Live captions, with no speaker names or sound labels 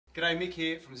G'day, Mick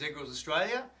here from Zegrills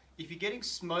Australia. If you're getting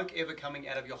smoke ever coming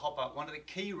out of your hopper, one of the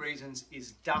key reasons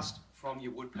is dust from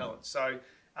your wood pellets. So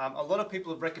a lot of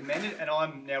people have recommended, and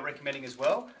I'm now recommending as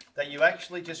well, that you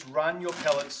actually just run your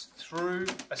pellets through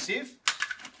a sieve,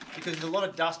 because there's a lot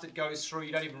of dust that goes through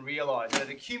you don't even realise. It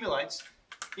accumulates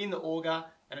in the auger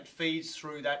and it feeds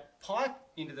through that pipe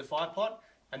into the fire pot,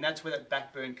 and that's where that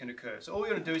backburn can occur. So all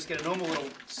you're going to do is get a normal little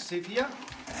sieve here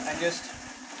and just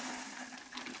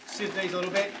sieve these a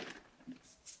little bit,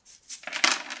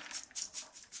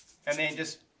 and then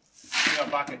just in a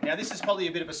bucket. Now this is probably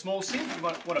a bit of a small sieve, you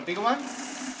want a bigger one.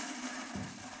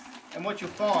 And what you'll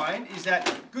find is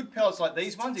that good pellets like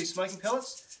these ones, these smoking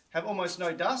pellets, have almost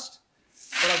no dust.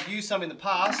 But I've used some in the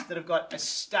past that have got a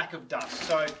stack of dust.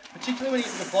 So particularly when you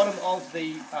get to the bottom of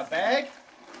the bag,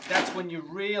 that's when you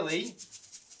really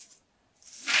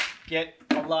get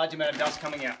a large amount of dust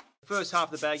coming out. The first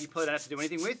half of the bag you probably don't have to do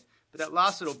anything with, but that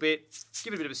last little bit,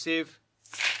 give it a bit of a sieve,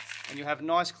 and you'll have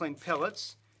nice clean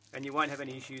pellets, and you won't have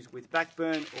any issues with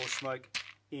backburn or smoke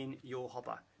in your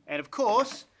hopper. And of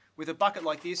course, with a bucket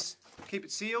like this, keep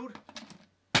it sealed,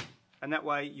 and that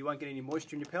way you won't get any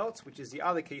moisture in your pellets, which is the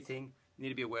other key thing you need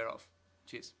to be aware of.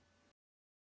 Cheers.